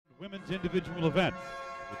women's individual event,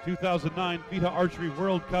 the 2009 FIHA Archery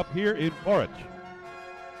World Cup here in Porec.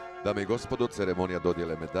 Dame i gospodo, ceremonija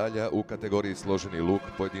dodjele medalja u kategoriji složeni luk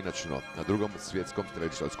pojedinačno na drugom svjetskom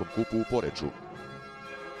streličarskom kupu u Poreču.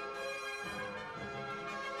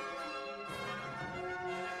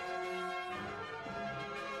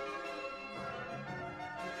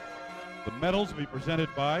 The medals will be presented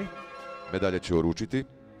by Medalje će uručiti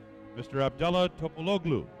Mr. Abdullah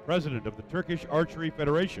Topologlu, President of the Turkish Archery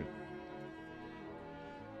Federation.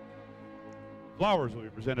 Flowers will be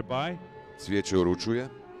presented by Cvijeće uručuje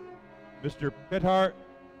Mr. Petar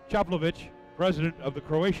Čaplović, President of the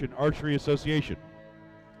Croatian Archery Association.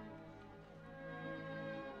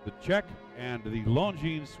 The check and the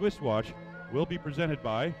Longines Swiss watch will be presented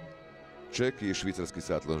by Ček i švicarski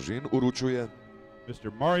sat Longines uručuje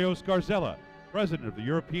Mr. Mario Scarzella, President of the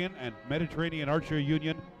European and Mediterranean Archery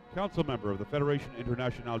Union, Council Member of the Fédération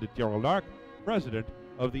Internationale de Tir à l'Arc, President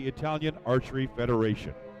of the Italian Archery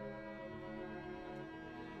Federation.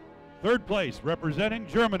 Third place, representing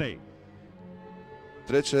Germany,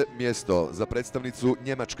 treće mjesto za predstavnicu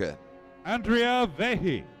Njemačke Andrea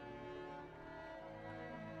Vehi.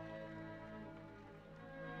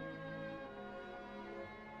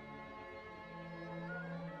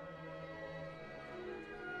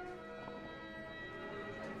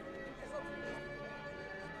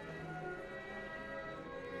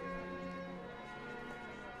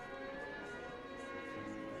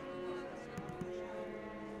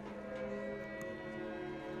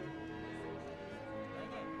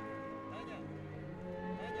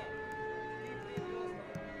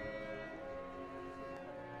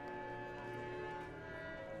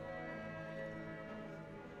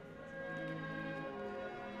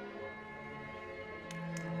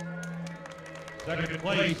 Second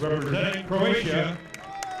place, representing Croatia,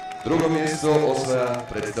 drugo mjesto osvaja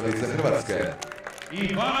predstavnica Hrvatske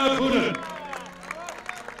Ivana Budan.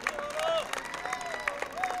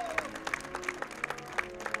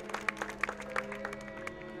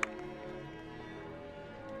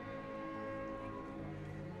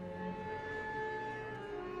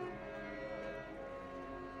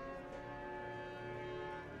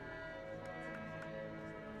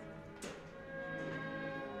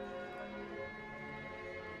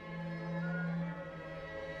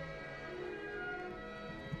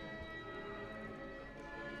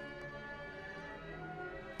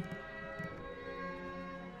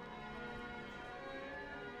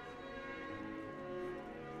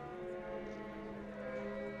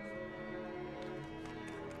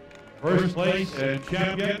 First place and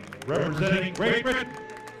champion, representing Great Britain,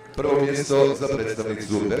 prvo mjesto za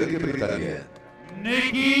predstavnicu Velike Britanije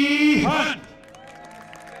Nikki Hunt.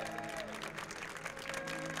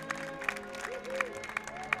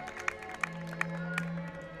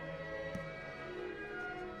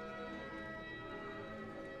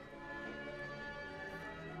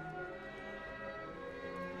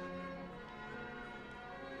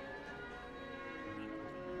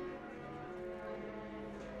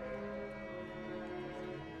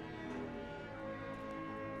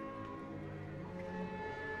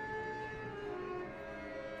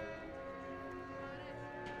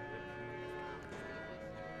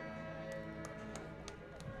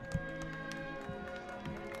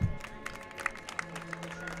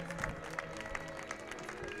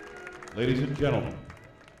 Ladies and gentlemen,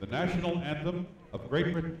 the national anthem of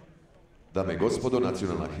Great Britain. Dame i gospodo,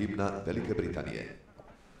 nacionalna himna Velike Britanije.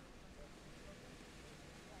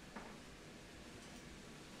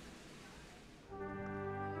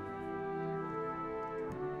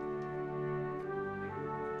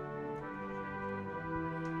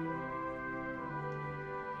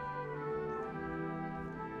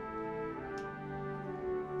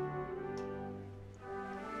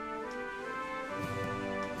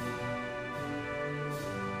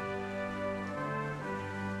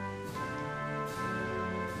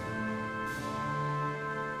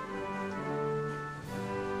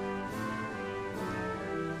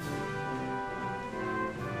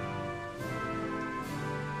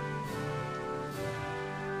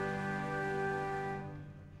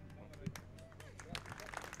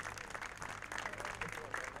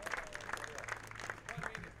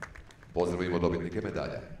 Pozdravimo dobitnike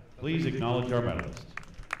medalja. Please acknowledge our medalists.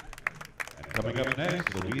 And coming up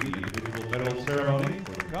next will be the individual medal ceremony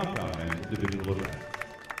for the compound men's individual event.